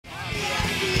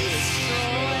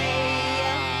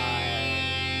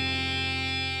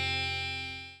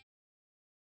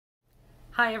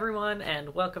Hi everyone,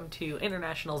 and welcome to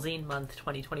International Zine Month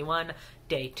 2021,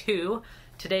 Day 2.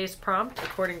 Today's prompt,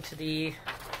 according to the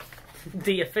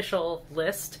official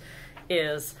list,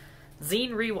 is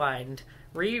Zine Rewind.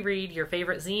 Reread your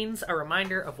favorite zines, a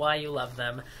reminder of why you love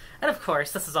them. And of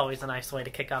course, this is always a nice way to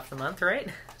kick off the month, right?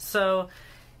 So,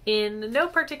 in no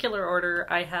particular order,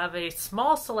 I have a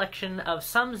small selection of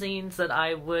some zines that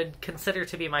I would consider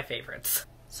to be my favorites.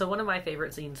 So one of my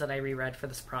favorite zines that I reread for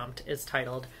this prompt is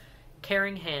titled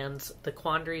Caring Hands, The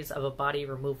Quandaries of a Body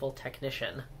Removal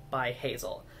Technician by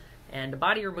Hazel. And a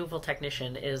body removal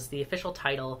technician is the official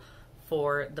title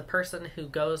for the person who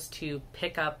goes to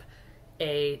pick up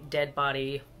a dead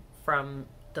body from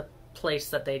the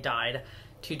place that they died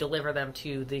to deliver them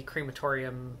to the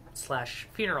crematorium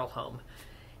 / funeral home.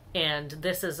 And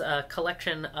this is a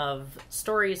collection of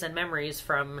stories and memories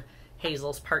from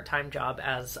Hazel's part-time job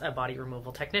as a body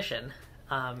removal technician.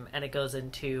 And it goes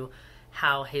into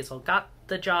how Hazel got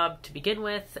the job to begin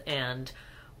with and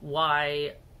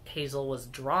why Hazel was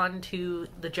drawn to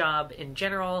the job in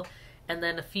general. And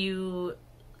then a few,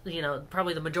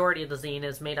 probably the majority of the zine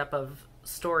is made up of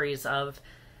stories of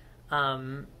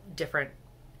different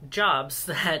jobs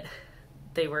that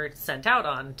they were sent out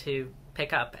on to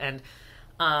pick up. And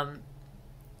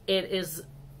it is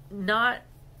not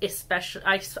especially,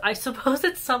 I suppose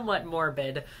it's somewhat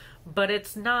morbid, but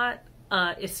it's not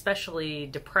especially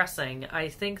depressing. I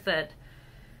think that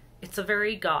it's a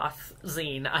very goth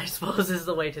zine, I suppose is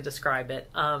the way to describe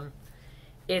it.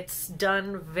 It's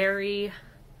done with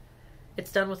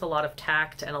a lot of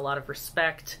tact and a lot of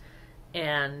respect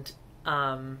and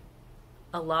a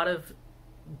lot of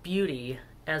beauty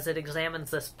as it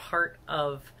examines this part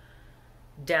of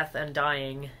death and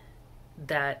dying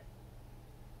that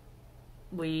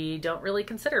we don't really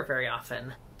consider very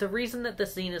often. The reason that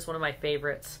this zine is one of my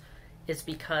favorites is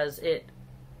because it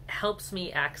helps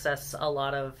me access a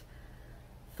lot of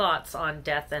thoughts on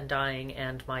death and dying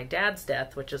and my dad's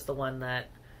death, which is the one that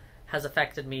has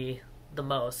affected me the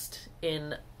most,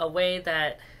 in a way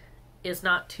that is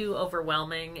not too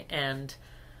overwhelming and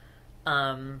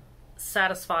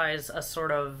satisfies a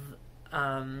sort of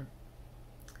a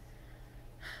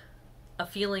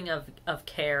feeling of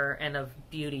care and of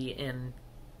beauty in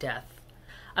death.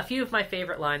 A few of my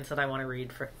favorite lines that I want to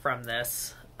read from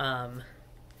this.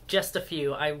 Just a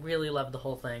few. I really love the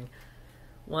whole thing.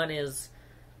 One is,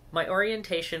 my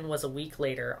orientation was a week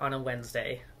later on a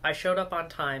Wednesday. I showed up on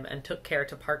time and took care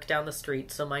to park down the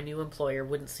street so my new employer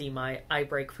wouldn't see my I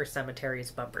Break for Cemeteries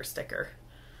bumper sticker.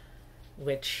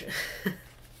 Which,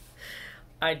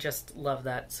 I just love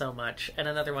that so much. And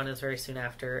another one is very soon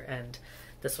after, and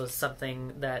this was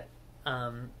something that,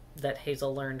 that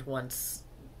Hazel learned once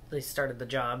they started the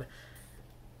job.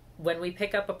 When we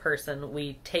pick up a person,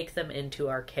 we take them into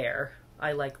our care.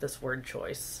 I like this word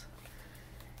choice.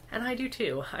 And I do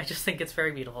too. I just think it's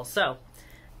very beautiful. So,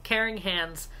 Caring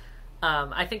Hands,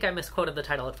 I think I misquoted the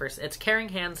title at first. It's Caring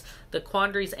Hands, The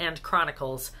Quandaries and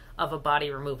Chronicles of a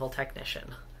Body Removal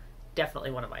Technician.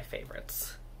 Definitely one of my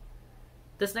favorites.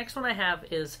 This next one I have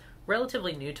is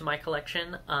relatively new to my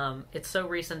collection. It's so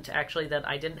recent, actually, that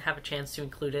I didn't have a chance to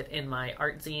include it in my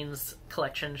Art Zines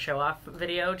collection show-off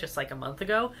video just like a month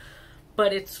ago.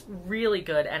 But it's really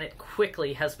good, and it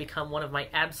quickly has become one of my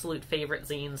absolute favorite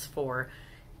zines for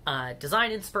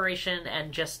design inspiration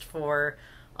and just for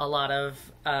a lot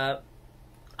of, I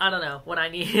don't know, when I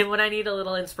need a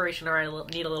little inspiration or I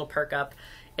need a little perk up.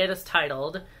 It is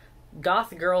titled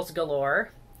Goth Girls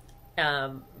Galore,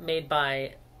 made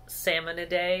by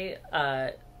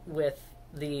Salmonidae, with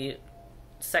the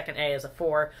second A as a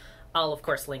 4. I'll, of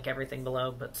course, link everything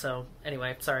below, but so,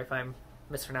 anyway, sorry if I'm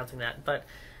mispronouncing that. But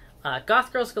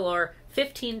Goth Girls Galore,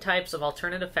 15 Types of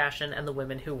Alternative Fashion and the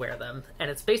Women Who Wear Them. And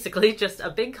it's basically just a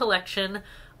big collection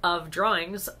of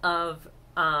drawings of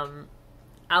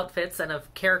outfits and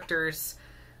of characters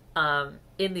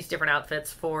in these different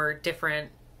outfits for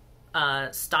different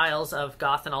styles of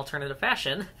goth and alternative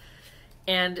fashion.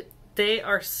 And they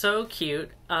are so cute.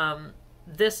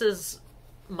 This is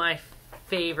my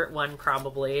favorite one,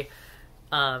 probably.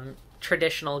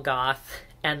 Traditional goth,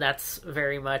 and that's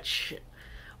very much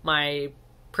my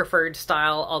preferred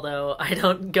style, although I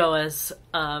don't go as...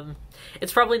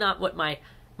 it's probably not what my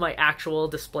actual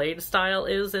displayed style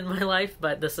is in my life,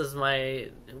 but this is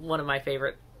one of my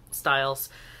favorite styles.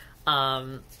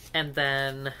 And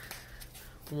then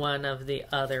one of the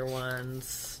other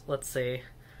ones, let's see...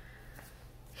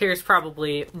 Here's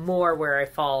probably more where I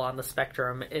fall on the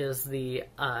spectrum, is the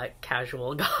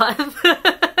casual goth.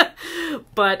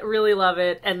 But really love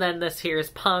it. And then this here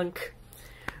is punk.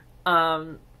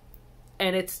 And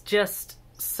it's just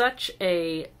such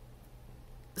a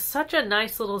such a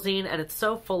nice little zine, and it's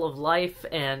so full of life,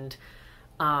 and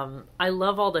I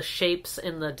love all the shapes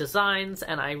in the designs,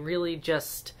 and I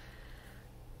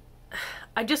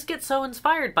just get so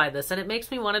inspired by this, and it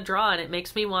makes me want to draw, and it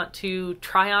makes me want to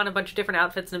try on a bunch of different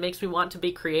outfits, and it makes me want to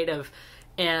be creative,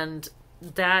 and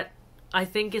that, I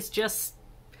think, is just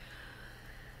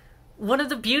one of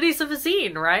the beauties of a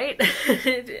zine, right?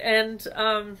 And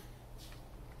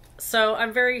so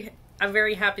I'm very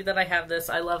happy that I have this.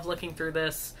 I love looking through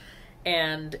this,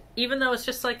 and even though it's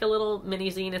just like a little mini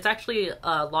zine, it's actually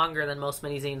longer than most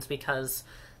mini zines because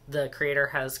the creator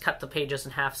has cut the pages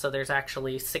in half, so there's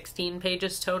actually 16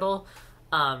 pages total,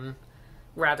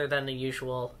 rather than the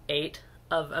usual 8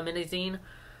 of a mini zine.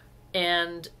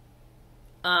 And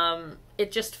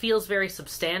it just feels very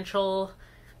substantial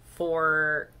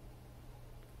for,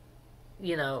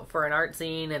 you know, for an art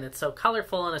zine, and it's so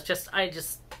colorful, and it's just,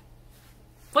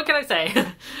 what can I say?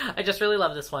 I just really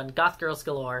love this one. Goth Girls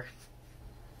Galore.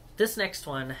 This next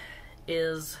one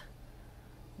is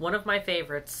one of my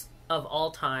favorites of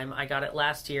all time. I got it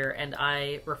last year, and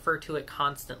I refer to it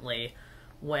constantly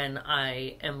when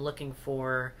I am looking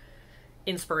for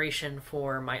inspiration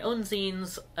for my own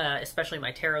zines, especially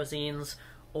my tarot zines,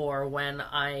 or when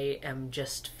I am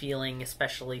just feeling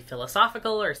especially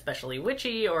philosophical or especially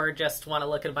witchy, or just want to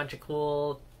look at a bunch of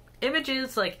cool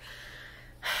images. Like,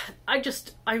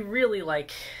 I really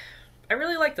like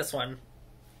this one.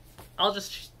 I'll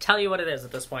just tell you what it is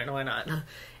at this point. Why not?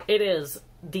 It is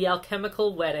The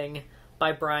Alchemical Wedding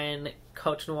by Brian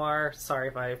Cotenoir. Sorry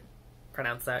if I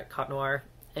pronounced that, Cotenoir.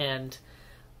 And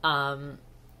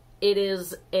it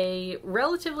is a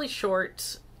relatively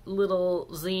short little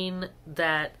zine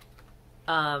that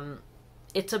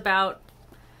it's about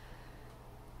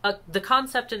the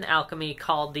concept in alchemy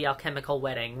called the alchemical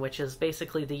wedding, which is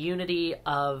basically the unity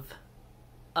of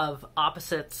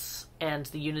opposites and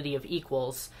the unity of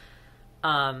equals,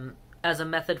 as a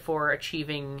method for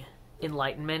achieving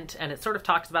enlightenment. And it sort of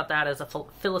talks about that as a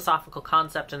philosophical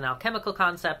concept and an alchemical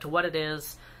concept, what it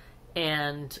is,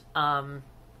 and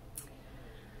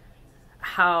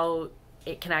how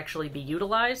it can actually be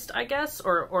utilized, I guess,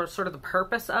 or sort of the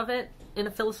purpose of it in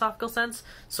a philosophical sense.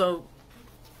 So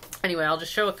anyway, I'll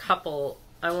just show a couple.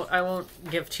 I won't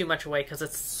give too much away because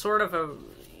it's sort of a,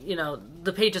 you know,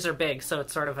 the pages are big, so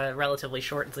it's sort of a relatively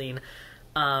short zine.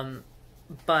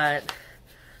 But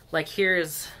like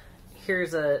here's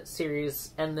a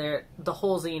series, and the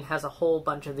whole zine has a whole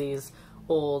bunch of these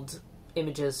old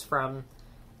images from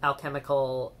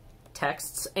alchemical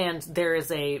texts, and there is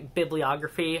a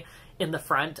bibliography in the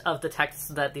front of the texts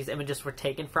that these images were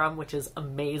taken from, which is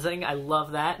amazing. I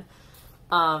love that.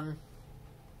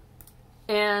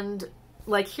 And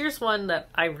like, here's one that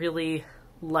I really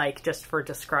like just for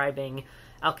describing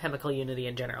alchemical unity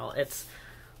in general. It's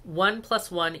 1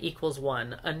 + 1 =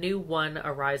 1. A new 1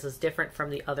 arises different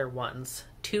from the other ones.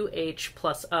 2H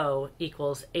 + O =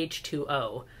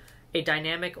 H2O. A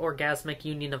dynamic orgasmic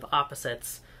union of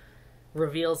opposites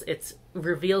reveals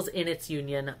in its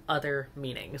union other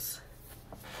meanings.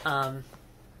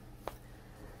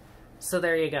 So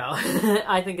there you go.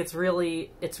 I think it's really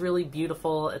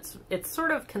beautiful. It's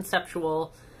sort of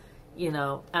conceptual, you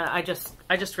know. I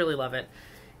just really love it.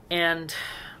 And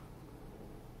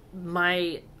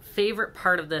my favorite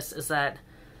part of this is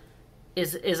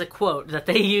a quote that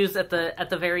they use at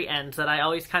the very end that I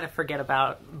always kind of forget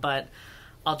about, but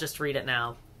I'll just read it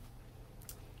now.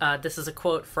 This is a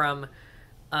quote from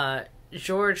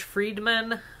George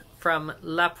Friedman from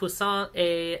La Puissance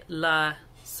et la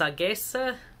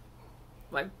Sagesse.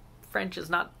 My French is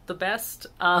not the best,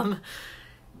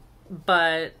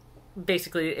 but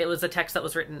basically it was a text that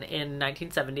was written in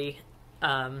 1970,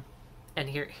 and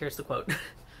here's the quote.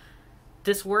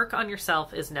 This work on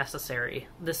yourself is necessary,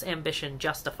 this ambition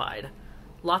justified.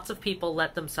 Lots of people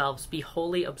let themselves be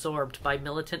wholly absorbed by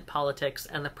militant politics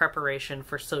and the preparation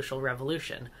for social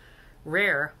revolution.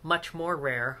 Rare, much more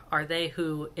rare, are they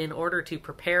who, in order to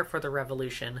prepare for the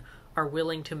revolution, are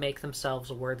willing to make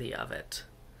themselves worthy of it.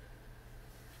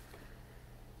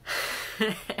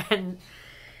 and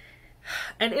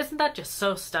isn't that just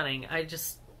so stunning? I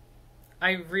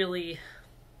really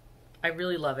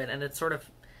love it, and it's sort of,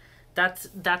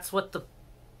 that's what the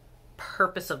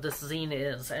purpose of this zine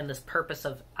is, and this purpose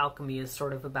of alchemy is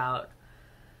sort of about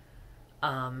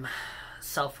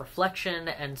self-reflection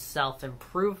and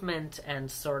self-improvement and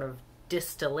sort of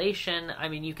distillation. I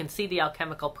mean, you can see the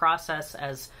alchemical process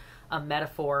as a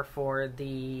metaphor for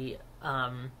the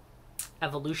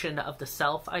evolution of the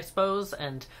self, I suppose,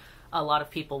 and a lot of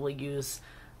people will use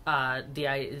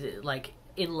like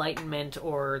enlightenment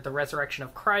or the resurrection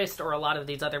of Christ or a lot of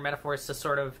these other metaphors to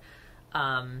sort of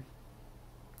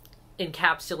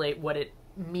encapsulate what it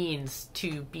means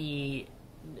to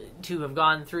have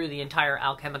gone through the entire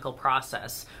alchemical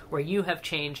process where you have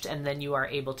changed and then you are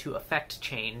able to affect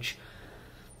change.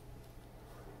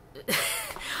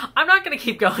 I'm not going to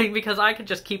keep going because I could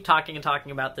just keep talking and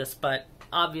talking about this, but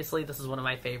obviously this is one of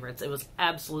my favorites. It was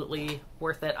absolutely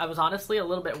worth it. I was honestly a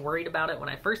little bit worried about it when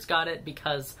I first got it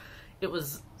because it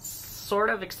was sort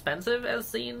of expensive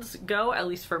as zines go. At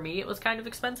least for me, it was kind of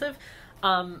expensive.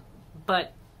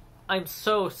 But I'm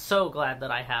so glad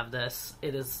that I have this.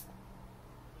 It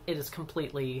is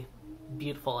completely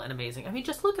beautiful and amazing. I mean,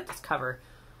 just look at this cover.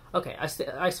 Okay,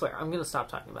 I swear, I'm going to stop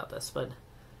talking about this, but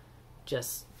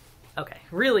just, okay,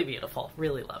 really beautiful.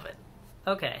 Really love it.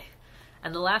 Okay,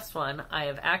 and the last one I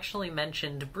have actually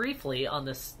mentioned briefly on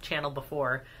this channel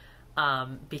before,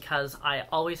 because I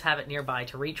always have it nearby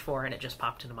to reach for, and it just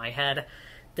popped into my head.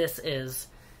 This is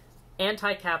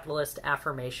Anticapitalist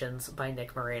Affirmations by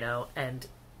Nick Moreno, and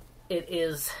it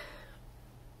is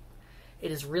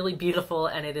really beautiful,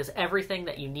 and it is everything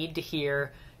that you need to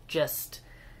hear, just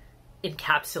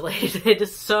encapsulated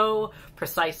so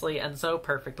precisely and so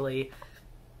perfectly,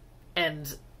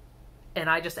 and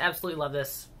I just absolutely love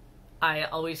this. I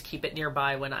always keep it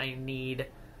nearby when I need,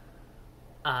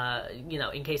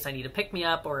 in case I need to pick me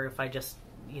up, or if I just,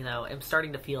 am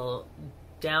starting to feel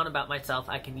down about myself,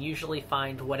 I can usually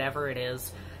find whatever it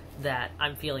is that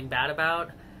I'm feeling bad about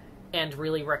and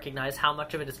really recognize how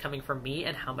much of it is coming from me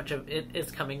and how much of it is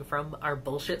coming from our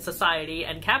bullshit society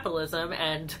and capitalism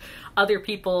and other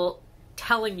people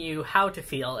telling you how to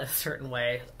feel a certain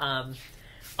way.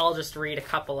 I'll just read a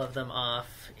couple of them off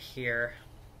here.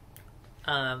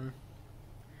 Or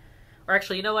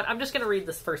actually, you know what? I'm just going to read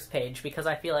this first page because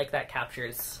I feel like that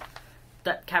captures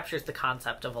the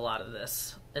concept of a lot of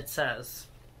this. It says,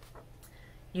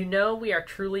 we are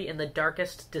truly in the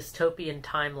darkest dystopian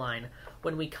timeline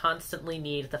when we constantly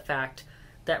need the fact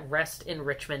that rest,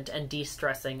 enrichment, and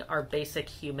de-stressing are basic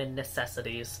human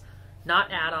necessities.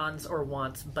 Not add-ons or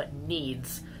wants, but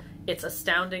needs. It's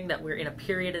astounding that we're in a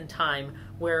period in time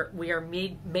where we are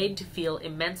made to feel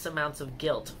immense amounts of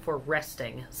guilt for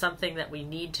resting, something that we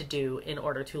need to do in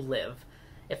order to live.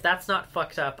 If that's not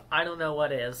fucked up, I don't know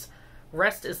what is.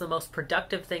 Rest is the most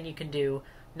productive thing you can do.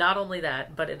 Not only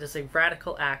that, but it is a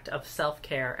radical act of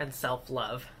self-care and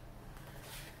self-love.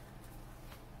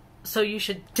 So you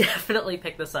should definitely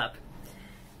pick this up.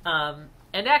 And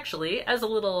actually, as a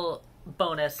little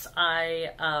bonus, I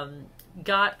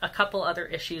got a couple other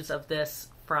issues of this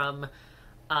from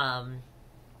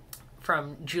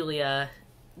Julia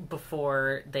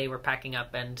before they were packing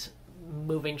up and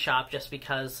moving shop, just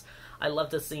because I love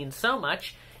this zine so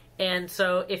much. And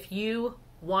so if you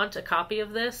want a copy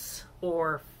of this,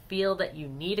 or feel that you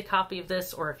need a copy of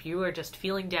this, or if you are just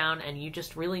feeling down and you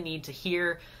just really need to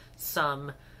hear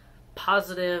some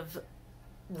positive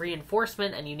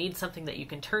reinforcement and you need something that you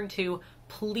can turn to,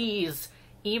 please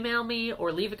email me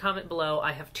or leave a comment below.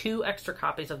 I have 2 extra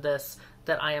copies of this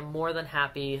that I am more than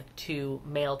happy to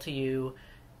mail to you,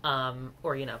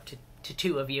 or to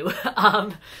 2 of you,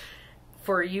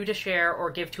 for you to share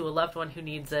or give to a loved one who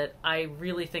needs it. I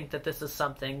really think that this is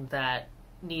something that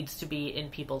needs to be in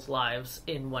people's lives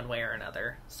in one way or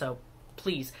another. So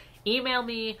please email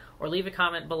me or leave a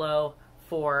comment below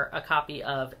for a copy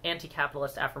of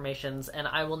Anticapitalist Affirmations, and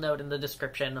I will note in the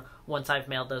description once I've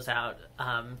mailed those out.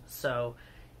 So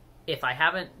if I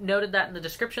haven't noted that in the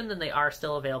description, then they are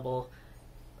still available.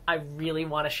 I really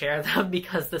want to share them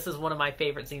because this is one of my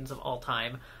favorite zines of all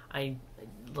time.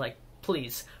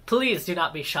 Please do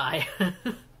not be shy.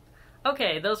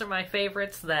 Okay, those are my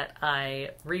favorites that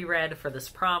I reread for this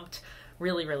prompt.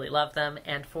 Really, really love them.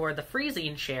 And for the free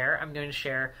zine share, I'm going to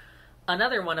share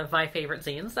another one of my favorite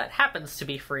zines that happens to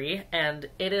be free, and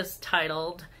it is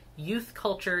titled Youth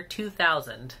Culture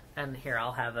 2000. And here,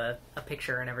 I'll have a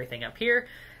picture and everything up here.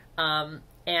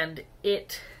 And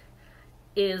it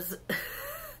is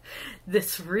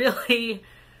this really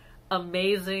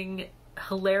amazing,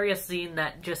 hilarious zine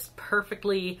that just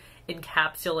perfectly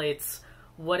encapsulates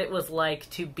what it was like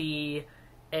to be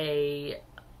a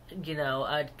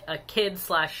kid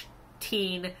 /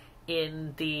 teen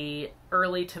in the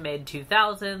early to mid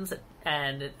 2000s,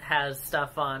 and it has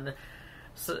stuff on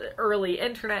early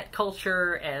internet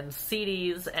culture and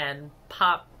CDs and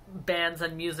pop bands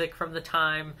and music from the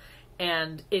time,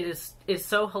 and it is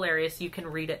so hilarious. You can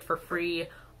read it for free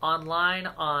online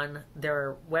on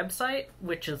their website,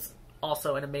 which is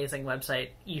also an amazing website.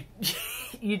 You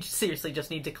seriously just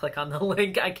need to click on the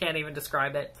link. I can't even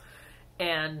describe it.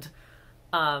 And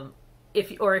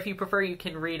if you prefer, you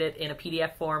can read it in a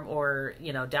PDF form, or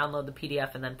download the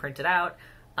PDF and then print it out.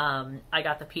 I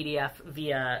got the PDF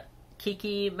via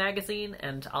Kiki magazine,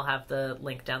 and I'll have the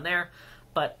link down there.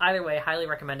 But either way, highly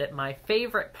recommend it. My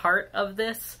favorite part of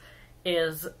this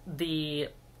is the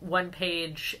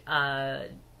one-page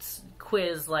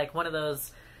quiz, like one of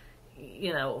those,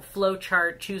 you know,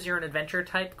 flowchart, choose-your-own-adventure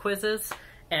type quizzes,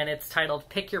 and it's titled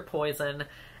Pick Your Poison,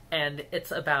 and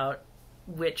it's about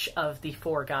which of the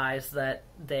 4 guys that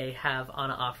they have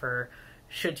on offer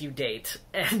should you date.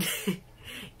 And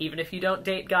even if you don't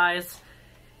date guys,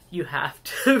 you have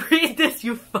to read this.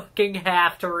 You fucking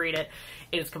have to read it.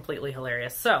 It is completely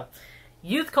hilarious. So,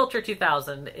 Youth Culture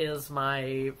 2000 is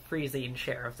my free zine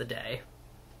share of the day.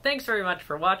 Thanks very much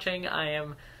for watching. I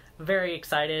am very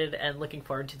excited and looking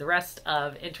forward to the rest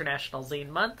of International Zine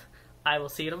Month. I will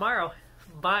see you tomorrow.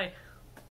 Bye.